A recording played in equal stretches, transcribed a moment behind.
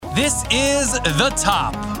This is The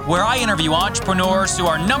Top, where I interview entrepreneurs who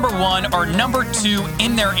are number one or number two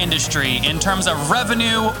in their industry in terms of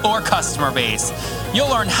revenue or customer base. You'll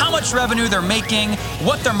learn how much revenue they're making,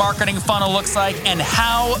 what their marketing funnel looks like, and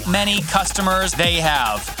how many customers they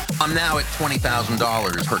have. I'm now at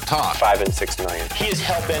 $20,000 per top. 5 and 6 million. He is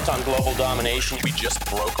hell-bent on global domination. We just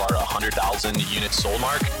broke our 100,000 unit sold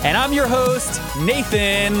mark. And I'm your host,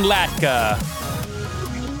 Nathan Latka.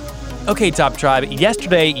 Okay, Top Tribe,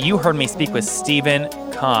 yesterday you heard me speak with Stephen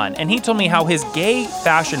Kahn, and he told me how his gay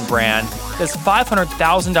fashion brand does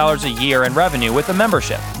 $500,000 a year in revenue with a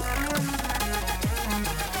membership.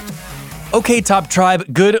 Okay, Top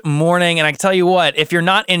Tribe, good morning, and I can tell you what, if you're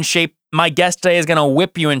not in shape, my guest today is going to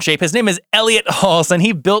whip you in shape. His name is Elliot Hulse, and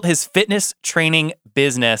he built his fitness training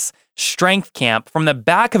business, Strength Camp, from the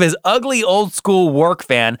back of his ugly old school work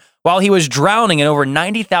van while he was drowning in over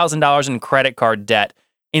 $90,000 in credit card debt.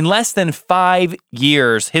 In less than 5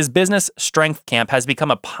 years, his business, Strength Camp, has become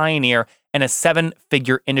a pioneer and a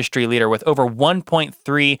 7-figure industry leader with over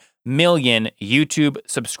 1.3 million YouTube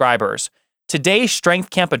subscribers. Today,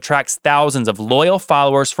 Strength Camp attracts thousands of loyal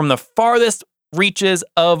followers from the farthest reaches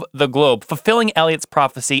of the globe, fulfilling Elliot's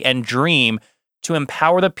prophecy and dream to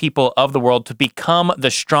empower the people of the world to become the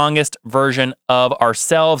strongest version of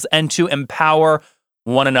ourselves and to empower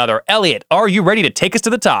one another. Elliot, are you ready to take us to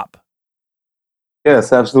the top?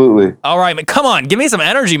 Yes, absolutely. All right, man, come on, give me some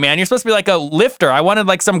energy, man. You're supposed to be like a lifter. I wanted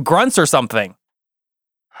like some grunts or something.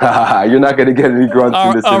 You're not going to get any grunts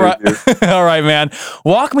in this interview. All right, man.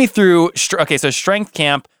 Walk me through. Okay, so Strength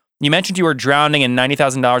Camp, you mentioned you were drowning in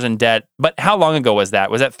 $90,000 in debt, but how long ago was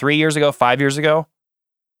that? Was that 3 years ago, 5 years ago?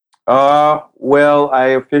 Well, I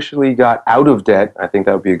officially got out of debt. I think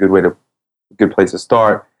that would be a good place to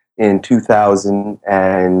start in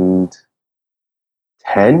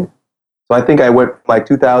 2010. So I think I went like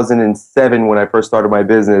 2007 when I first started my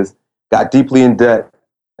business, got deeply in debt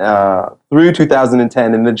through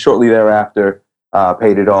 2010, and then shortly thereafter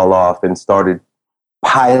paid it all off and started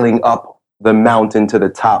piling up the mountain to the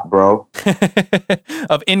top, bro.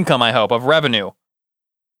 Of income, I hope, of revenue.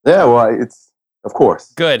 Yeah, well, it's, of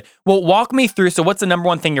course. Good. Well, walk me through. So what's the number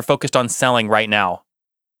one thing you're focused on selling right now?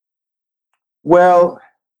 Well,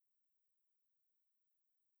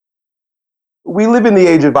 we live in the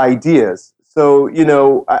age of ideas. So, you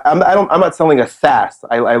know, I'm not selling a SaaS.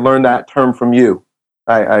 I learned that term from you.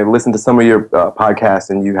 I listened to some of your podcasts,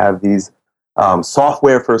 and you have these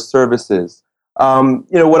software for services. You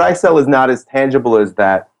know, what I sell is not as tangible as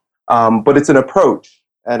that, but it's an approach,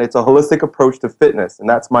 and it's a holistic approach to fitness, and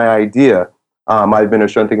that's my idea. I've been a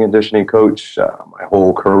strength and conditioning coach my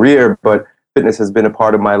whole career, but fitness has been a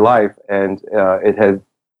part of my life, and it has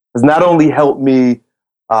not only helped me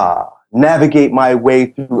navigate my way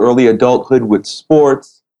through early adulthood with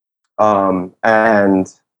sports, and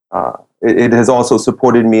it has also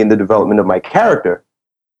supported me in the development of my character.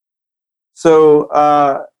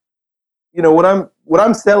 So, you know, what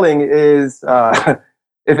I'm selling is,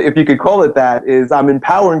 if you could call it that, is I'm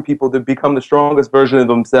empowering people to become the strongest version of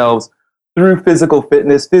themselves through physical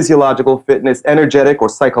fitness, physiological fitness, energetic or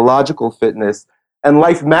psychological fitness, and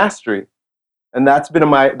life mastery. And that's been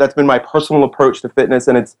my personal approach to fitness,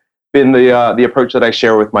 and it's been the approach that I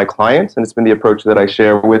share with my clients, and it's been the approach that I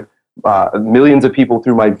share with millions of people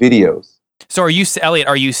through my videos. So Elliot,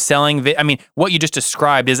 are you selling, I mean, what you just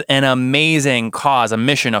described is an amazing cause, a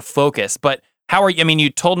mission, a focus, but how are you, I mean, you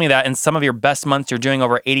told me that in some of your best months, you're doing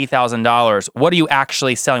over $80,000. What are you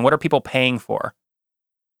actually selling? What are people paying for?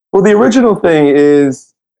 Well, the original thing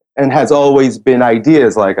is, and has always been,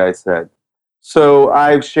 ideas, like I said. So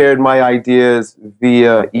I've shared my ideas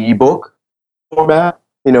via ebook format.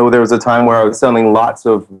 You know, there was a time where I was selling lots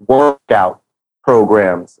of workout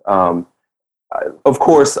programs. Of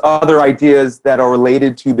course, other ideas that are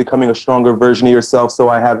related to becoming a stronger version of yourself. So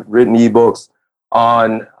I have written ebooks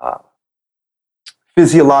on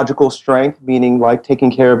physiological strength, meaning like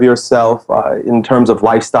taking care of yourself in terms of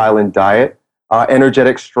lifestyle and diet,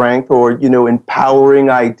 energetic strength, or, you know,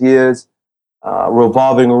 empowering ideas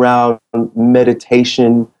revolving around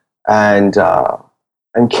meditation and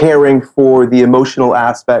caring for the emotional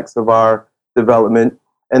aspects of our development.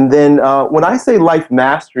 And then when I say life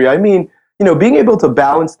mastery, I mean, you know, being able to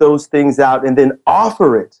balance those things out and then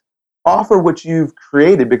offer what you've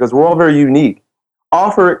created, because we're all very unique.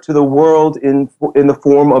 Offer it to the world in the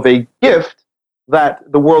form of a gift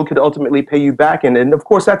that the world could ultimately pay you back in. And of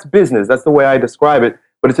course, that's business. That's the way I describe it,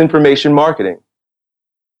 but it's information marketing.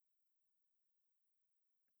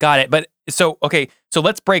 Got it. But so, okay, so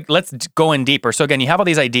let's go in deeper. So again, you have all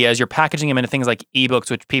these ideas, you're packaging them into things like ebooks,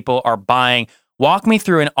 which people are buying. Walk me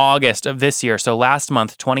through in August of this year, so last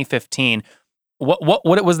month, 2015,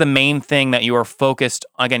 what was the main thing that you were focused?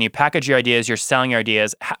 Again, you package your ideas, you're selling your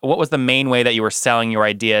ideas. What was the main way that you were selling your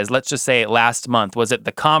ideas? Let's just say last month. Was it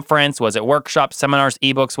the conference? Was it workshops, seminars,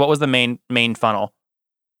 ebooks? What was the main funnel?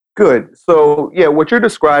 Good. So yeah, what you're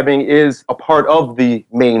describing is a part of the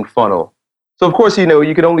main funnel. So of course,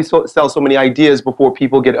 you can only sell so many ideas before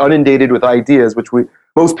people get inundated with ideas, which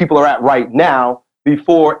most people are at right now,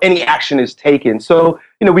 before any action is taken. So,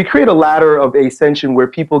 we create a ladder of ascension where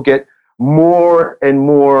people get more and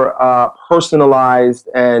more personalized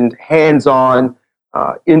and hands-on.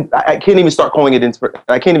 I can't even start calling it.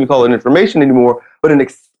 I can't even call it information anymore, but an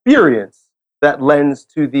experience that lends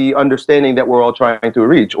to the understanding that we're all trying to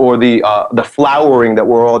reach, or the flowering that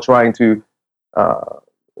we're all trying to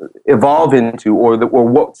evolve into, or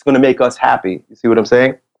what's going to make us happy. You see what I'm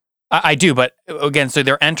saying? I do, but again, so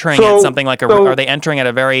they're entering at something like are they entering at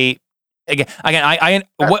a very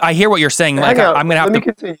I hear what you're saying. Like I'm gonna have let me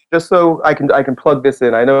continue just so I can plug this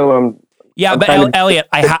in. I know but Elliot,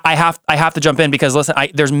 I have to jump in because listen,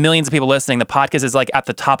 there's millions of people listening. The podcast is like at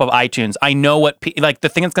the top of iTunes. I know what the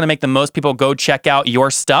thing that's going to make the most people go check out your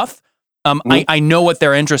stuff. I know what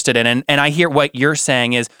they're interested in, and I hear what you're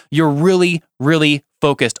saying is you're really, really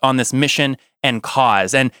focused on this mission and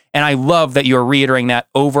cause, and I love that you're reiterating that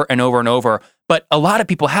over and over and over. But a lot of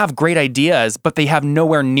people have great ideas, but they have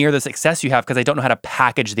nowhere near the success you have because they don't know how to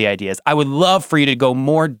package the ideas. I would love for you to go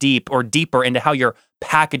more deeper into how you're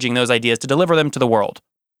packaging those ideas to deliver them to the world.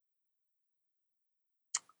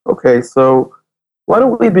 Okay, so why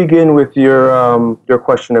don't we begin with your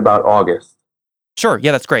question about August? Sure.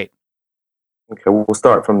 Yeah, that's great. Okay, we'll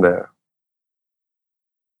start from there.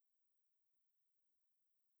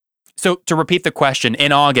 So to repeat the question,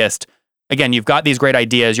 in August, again, you've got these great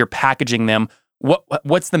ideas, you're packaging them.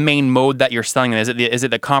 What's the main mode that you're selling them? Is it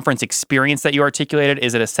the conference experience that you articulated?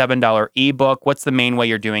 Is it a $7 ebook? What's the main way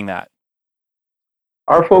you're doing that?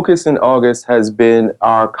 Our focus in August has been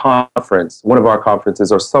our conference, one of our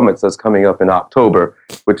conferences or summits that's coming up in October,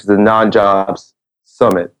 which is the Non-Jobs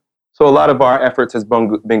Summit. So a lot of our efforts has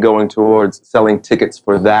been going towards selling tickets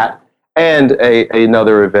for that and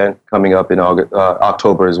another event coming up in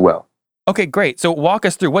October as well. Okay, great. So walk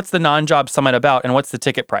us through, what's the Non-Job Summit about and what's the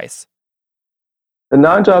ticket price? The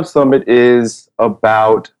Non-Job Summit is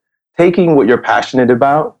about taking what you're passionate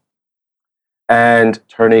about and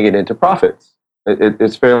turning it into profits.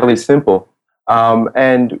 It's fairly simple.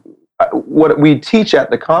 And what we teach at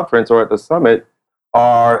the conference or at the summit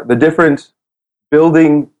are the different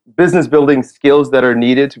business building skills that are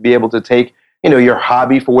needed to be able to take, your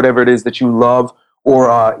hobby for whatever it is that you love, or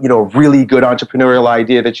a really good entrepreneurial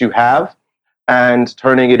idea that you have, and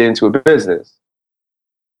turning it into a business.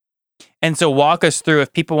 And so walk us through,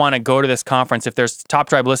 if people want to go to this conference, if there's Top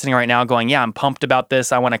Tribe listening right now going, yeah, I'm pumped about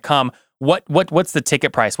this, I want to come. What's the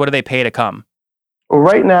ticket price? What do they pay to come? Well,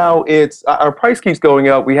 right now, it's our price keeps going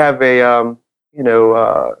up. We have deadlines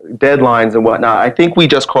and whatnot. I think we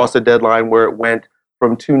just crossed a deadline where it went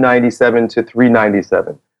from $297 to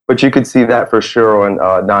 $397. But you could see that for sure on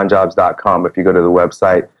nonjobs.com. If you go to the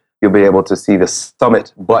website, you'll be able to see the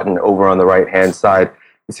summit button over on the right-hand side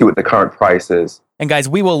and see what the current price is. And guys,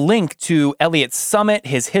 we will link to Elliot's summit,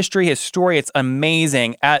 his history, his story. It's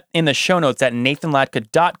amazing in the show notes at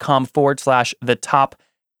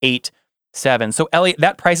nathanlatka.com/the-top87. So Elliot,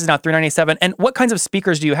 that price is now $397. And what kinds of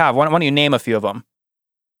speakers do you have? Why don't you name a few of them?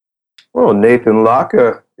 Well, Nathan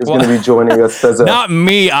Latka is going to be joining us as not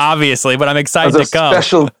me, obviously, but I'm excited to come. As a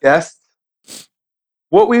special guest.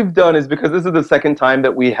 What we've done is, because this is the second time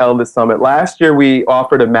that we held the summit. Last year, we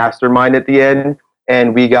offered a mastermind at the end,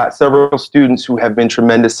 and we got several students who have been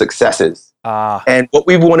tremendous successes. And what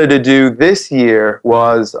we've wanted to do this year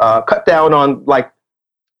was cut down on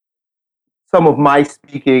some of my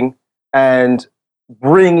speaking and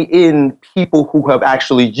bring in people who have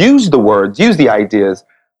actually used the ideas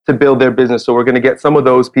to build their business. So we're going to get some of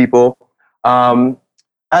those people,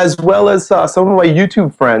 as well as some of my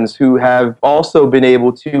YouTube friends who have also been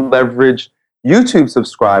able to leverage YouTube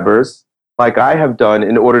subscribers, like I have done,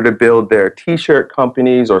 in order to build their t-shirt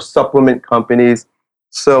companies or supplement companies.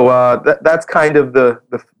 So that's kind of the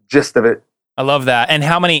gist of it. I love that. And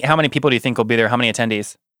how many people do you think will be there? How many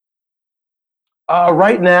attendees?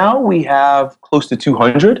 Right now we have close to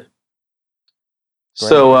 200. Great.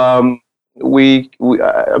 So I'm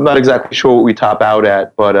not exactly sure what we top out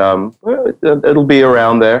at, but it'll be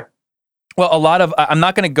around there. Well, I'm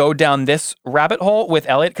not going to go down this rabbit hole with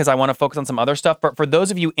Elliot because I want to focus on some other stuff. But for those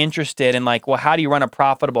of you interested in how do you run a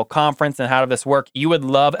profitable conference and how does this work? You would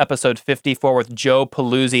love episode 54 with Joe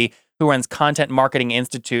Paluzzi, who runs Content Marketing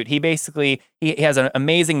Institute. He has an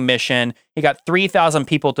amazing mission. He got 3,000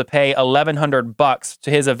 people to pay $1,100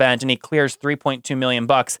 to his event, and he clears $3.2 million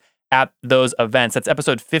at those events. That's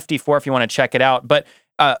episode 54 if you want to check it out. But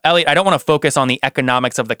Elliot, I don't want to focus on the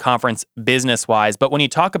economics of the conference business-wise, but when you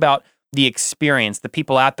talk about the experience, the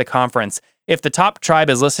people at the conference, if the Top Tribe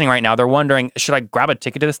is listening right now, they're wondering, should I grab a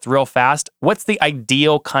ticket to this real fast? What's the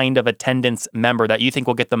ideal kind of attendance member that you think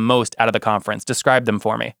will get the most out of the conference? Describe them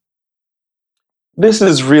for me. This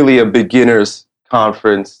is really a beginner's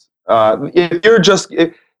conference. If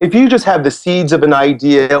you just have the seeds of an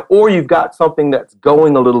idea, or you've got something that's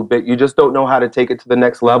going a little bit, you just don't know how to take it to the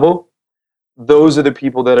next level, those are the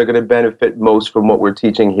people that are going to benefit most from what we're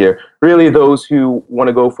teaching here. Really, those who want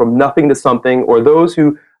to go from nothing to something, or those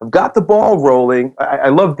who have got the ball rolling. I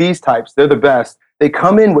love these types. They're the best. They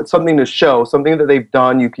come in with something to show, something that they've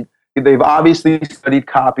done. They've obviously studied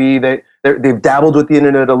copy. They've dabbled with the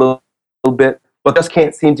internet a little bit, but just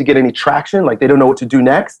can't seem to get any traction. Like they don't know what to do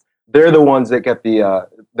next. They're the ones that get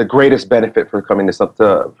the greatest benefit for coming to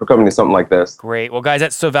something like this. Great. Well, guys,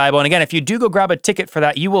 that's so valuable. And again, if you do go grab a ticket for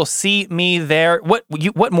that, you will see me there.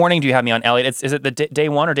 What morning do you have me on, Elliot? Is it the day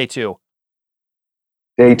one or day two?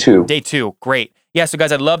 Day two. Day two. Great. Yeah, so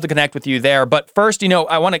guys, I'd love to connect with you there. But first,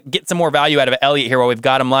 I want to get some more value out of Elliot here while we've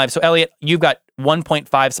got him live. So Elliot, you've got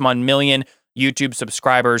 1.5 some odd million YouTube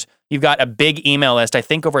subscribers. You've got a big email list, I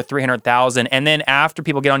think over 300,000. And then after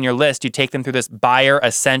people get on your list, you take them through this buyer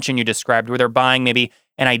ascension you described, where they're buying maybe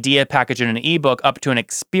an idea package in an ebook up to an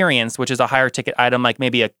experience, which is a higher ticket item, like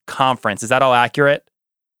maybe a conference. Is that all accurate?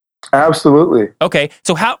 Absolutely. Okay.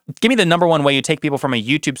 So give me the number one way you take people from a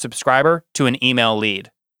YouTube subscriber to an email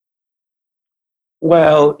lead.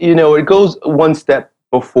 Well, it goes one step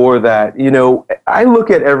before that. I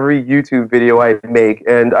look at every YouTube video I make,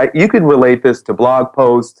 and you could relate this to blog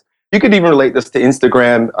posts. You could even relate this to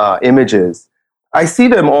Instagram images. I see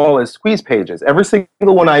them all as squeeze pages. Every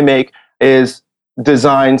single one I make is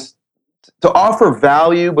designed to offer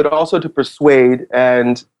value, but also to persuade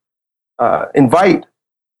and invite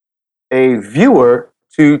a viewer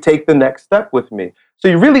to take the next step with me. So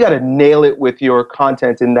you really got to nail it with your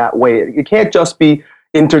content in that way. It can't just be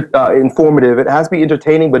informative. It has to be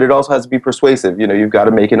entertaining, but it also has to be persuasive. You've got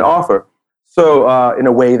to make an offer. So in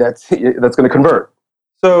a way that's going to convert.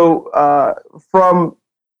 So from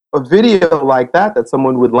a video like that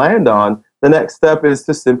someone would land on, the next step is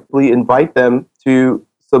to simply invite them to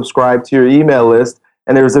subscribe to your email list.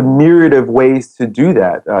 And there's a myriad of ways to do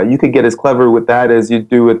that. You could get as clever with that as you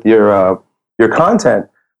do with your content.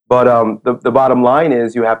 But the bottom line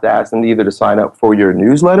is you have to ask them either to sign up for your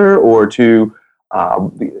newsletter or to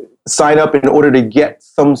sign up in order to get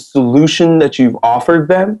some solution that you've offered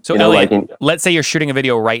them. So Elliot, let's say you're shooting a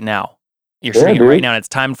video right now. You're shooting it right now, and it's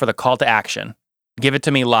time for the call to action. Give it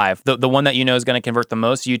to me live. The one that is going to convert the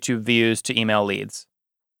most YouTube views to email leads.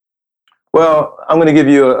 Well, I'm going to give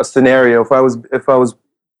you a scenario. If I was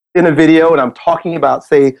in a video and I'm talking about,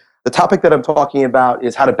 say, the topic that I'm talking about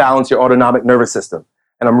is how to balance your autonomic nervous system.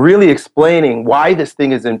 And I'm really explaining why this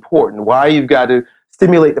thing is important, why you've got to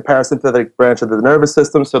stimulate the parasympathetic branch of the nervous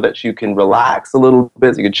system so that you can relax a little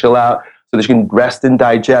bit, so you can chill out, so that you can rest and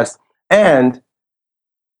digest. And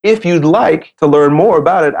if you'd like to learn more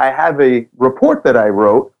about it, I have a report that I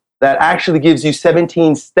wrote that actually gives you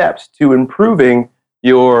 17 steps to improving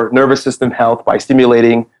your nervous system health by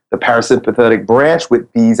stimulating the parasympathetic branch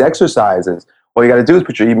with these exercises. All you got to do is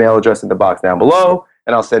put your email address in the box down below,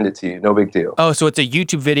 and I'll send it to you. No big deal. Oh, so it's a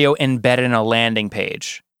YouTube video embedded in a landing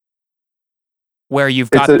page where you've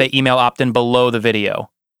got the email opt-in below the video.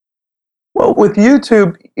 Well, with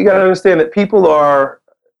YouTube, you got to understand that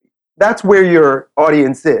that's where your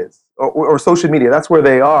audience is, or social media. That's where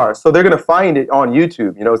they are. So they're going to find it on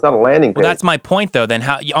YouTube. It's not a landing page. Well, that's my point, though. Then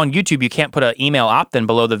on YouTube, you can't put an email opt-in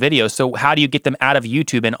below the video. So how do you get them out of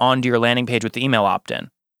YouTube and onto your landing page with the email opt-in?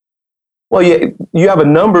 Well, you have a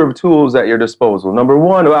number of tools at your disposal. Number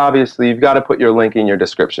one, obviously, you've got to put your link in your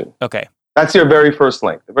description. Okay. That's your very first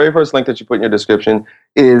link. The very first link that you put in your description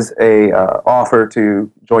is a offer to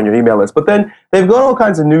join your email list. But then they've got all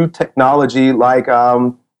kinds of new technology like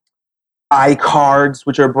iCards,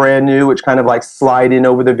 which are brand new, which kind of like slide in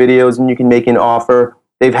over the videos and you can make an offer.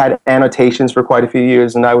 They've had annotations for quite a few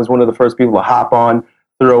years, and I was one of the first people to hop on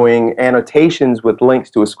throwing annotations with links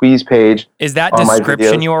to a squeeze page. Is that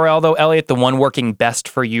description URL, though, Elliot, the one working best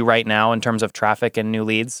for you right now in terms of traffic and new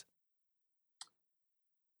leads?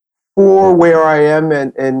 For where I am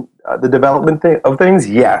and the development of things,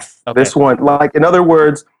 yes. Okay. This one, like in other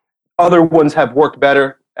words, other ones have worked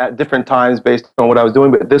better at different times based on what I was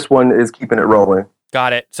doing, but this one is keeping it rolling.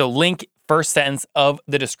 Got it. So link first sentence of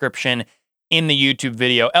the description in the YouTube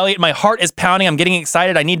video. Elliot, my heart is pounding. I'm getting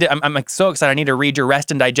excited. I'm so excited. I need to read your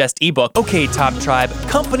Rest and Digest ebook. Okay, Top Tribe,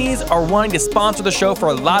 companies are wanting to sponsor the show for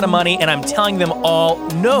a lot of money, and I'm telling them all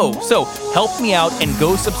no. So help me out and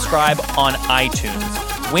go subscribe on iTunes.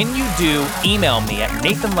 When you do, email me at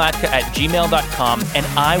nathanlatka@gmail.com, and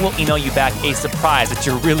I will email you back a surprise that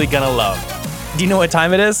you're really going to love. Do you know what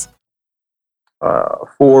time it is?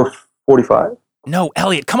 4:45. No,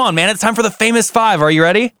 Elliot, come on, man. It's time for the famous five. Are you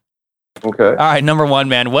ready? Okay. All right, number one,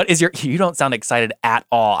 man. What is you don't sound excited at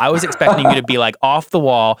all. I was expecting you to be like off the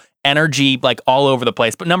wall, energy like all over the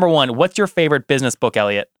place. But number one, what's your favorite business book,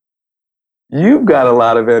 Elliot? You've got a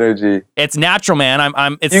lot of energy. It's natural, man.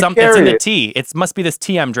 It's in the tea. It must be this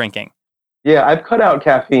tea I'm drinking. Yeah, I've cut out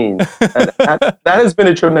caffeine. And that has been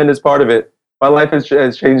a tremendous part of it. My life has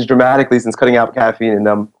changed dramatically since cutting out caffeine, and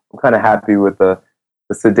I'm kind of happy with the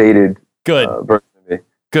sedated Good. Version of me.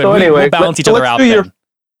 Good. So anyway, we'll balance each other out then.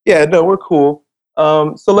 Yeah, no, we're cool.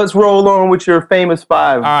 So let's roll on with your famous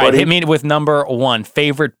five. All right, buddy. hit me with number one.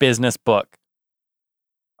 Favorite business book.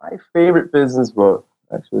 My favorite business book,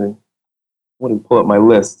 actually. I want to pull up my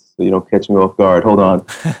list so you don't catch me off guard. Hold on. All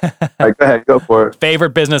right, go ahead, go for it.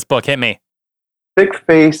 Favorite business book, hit me. Thick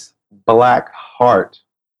Face, Black Heart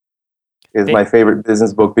is my favorite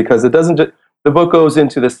business book because it doesn't just, the book goes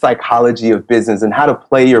into the psychology of business and how to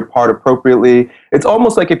play your part appropriately. It's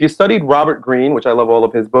almost like if you studied Robert Greene, which I love all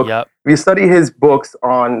of his books, Yep. if you study his books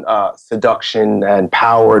on seduction and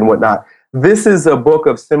power and whatnot, this is a book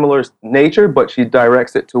of similar nature, but she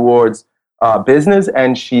directs it towards business,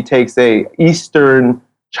 and she takes a Eastern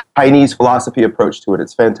Chinese philosophy approach to it.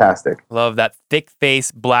 It's fantastic. Love that. Thick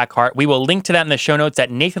Face, Black Heart. We will link to that in the show notes at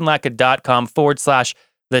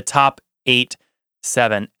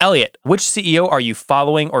nathanlatka.com/the-top-8-7. Elliot, which CEO are you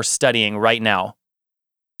following or studying right now?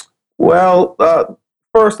 Well,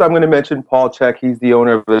 first I'm going to mention Paul Chek. He's the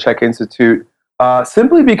owner of the Chek Institute.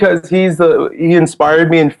 Simply because he inspired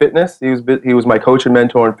me in fitness. He was my coach and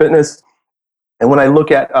mentor in fitness. And when I look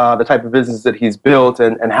at the type of business that he's built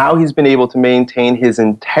and how he's been able to maintain his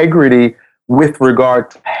integrity with regard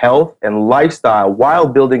to health and lifestyle while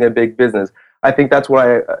building a big business, I think that's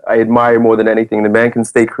what I admire more than anything. The man can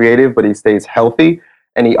stay creative, but he stays healthy,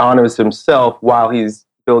 and he honors himself while he's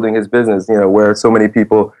building his business, where so many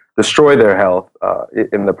people destroy their health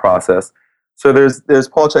in the process. So there's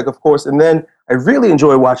Paul Chek, of course. And then I really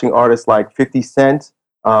enjoy watching artists like 50 Cent.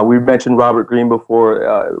 We mentioned Robert Greene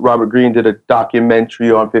before. Robert Greene did a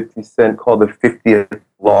documentary on 50 Cent called The 50th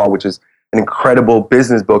Law, which is an incredible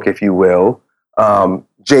business book, if you will.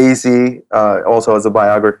 Jay-Z also has a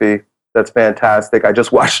biography that's fantastic. I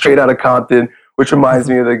just watched Straight Outta Compton, which reminds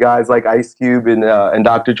me of the guys like Ice Cube and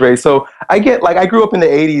Dr. Dre. So I grew up in the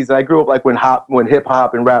 80s. I grew up like when hip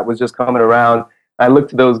hop and rap was just coming around. I look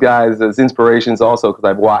to those guys as inspirations also because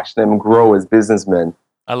I've watched them grow as businessmen.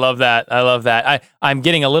 I love that. I'm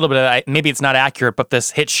getting a little bit of, maybe it's not accurate, but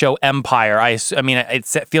this hit show Empire, it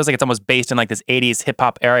feels like it's almost based in like this 80s hip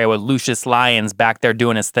hop area with Lucius Lyons back there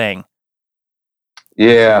doing his thing.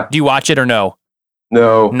 Yeah. Do you watch it or no?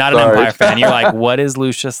 No. Not an Empire fan. You're like, what is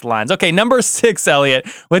Lucius Lyons? Okay, number 6, Elliot.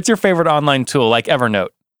 What's your favorite online tool, like Evernote?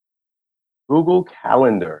 Google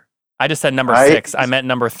Calendar. I just said number 6. I meant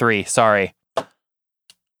number 3. Sorry.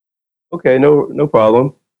 Okay, no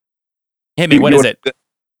problem. Hit me. What is it?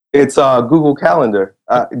 It's Google Calendar.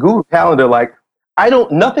 Google Calendar,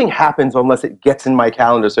 nothing happens unless it gets in my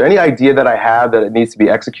calendar. So any idea that I have that it needs to be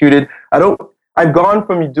executed, I've gone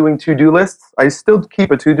from doing to-do lists. I still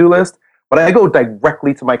keep a to-do list, but I go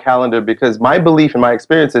directly to my calendar because my belief and my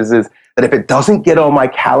experiences is that if it doesn't get on my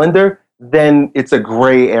calendar, then it's a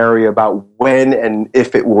gray area about when and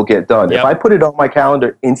if it will get done. Yep. If I put it on my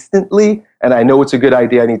calendar instantly and I know it's a good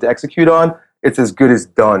idea I need to execute on, it's as good as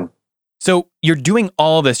done. So you're doing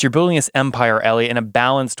all this. You're building this empire, Elliot, in a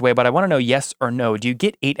balanced way. But I want to know, yes or no, do you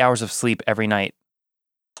get 8 hours of sleep every night?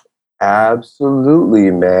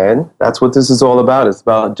 Absolutely, man. That's what this is all about. It's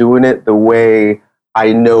about doing it the way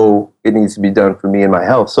I know it needs to be done for me and my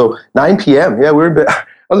health. So 9 p.m. Yeah, I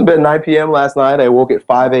was in bed at 9 p.m. last night. I woke at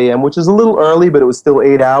 5 a.m., which is a little early, but it was still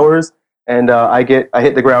 8 hours. And I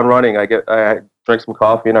hit the ground running. I drink some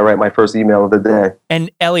coffee and I write my first email of the day.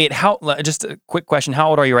 And Elliot, just a quick question. How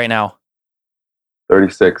old are you right now?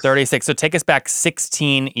 36. 36. So take us back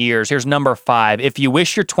 16 years. Here's number 5. If you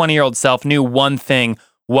wish your 20-year-old self knew one thing,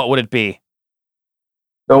 what would it be?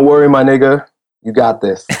 Don't worry, my nigga. You got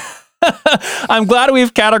this. I'm glad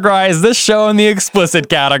we've categorized this show in the explicit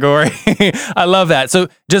category. I love that. So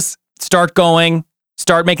just start going,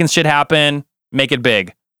 start making shit happen, make it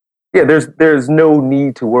big. Yeah, there's no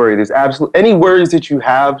need to worry. There's absolutely any worries that you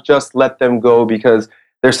have, just let them go because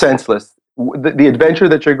they're senseless. the adventure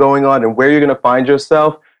that you're going on and where you're going to find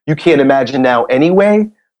yourself, you can't imagine now anyway.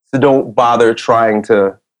 So don't bother trying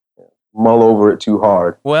to mull over it too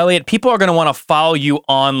hard. Well, Elliot, people are going to want to follow you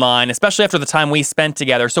online, especially after the time we spent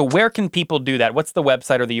together. So where can people do that? What's the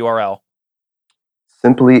website or the URL?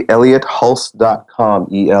 Simply ElliotHulse.com,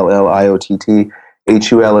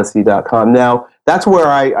 ElliotHulse.com. Now, that's where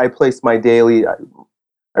I place my daily,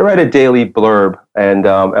 I write a daily blurb, and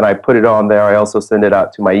I put it on there. I also send it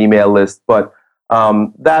out to my email list, but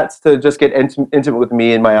that's to just get intimate with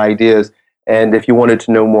me and my ideas. And if you wanted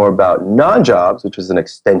to know more about non-jobs, which is an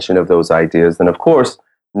extension of those ideas, then of course,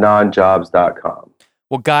 nonjobs.com.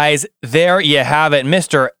 Well, guys, there you have it,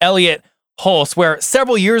 Mr. Elliot Hulse, where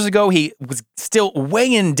several years ago he was still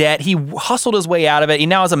way in debt. He hustled his way out of it. He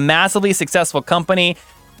now has a massively successful company,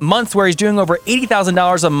 months where he's doing over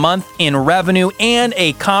 $80,000 a month in revenue, and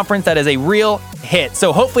a conference that is a real hit.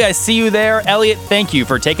 So hopefully I see you there. Elliot, thank you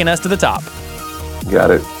for taking us to the top. Got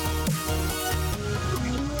it.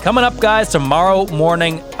 Coming up, guys, tomorrow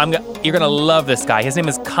morning, you're going to love this guy. His name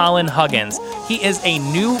is Colin Huggins. He is a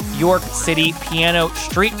New York City piano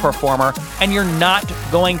street performer, and you're not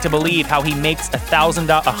going to believe how he makes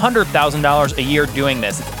 $100,000 a year doing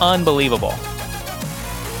this. It's unbelievable.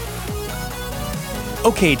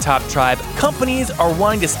 Okay, Top Tribe, companies are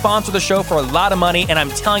wanting to sponsor the show for a lot of money, and I'm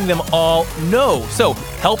telling them all no. So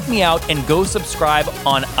help me out and go subscribe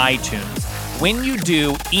on iTunes. When you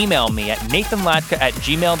do, email me at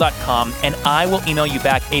nathanlatka@gmail.com, and I will email you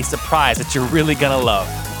back a surprise that you're really gonna love.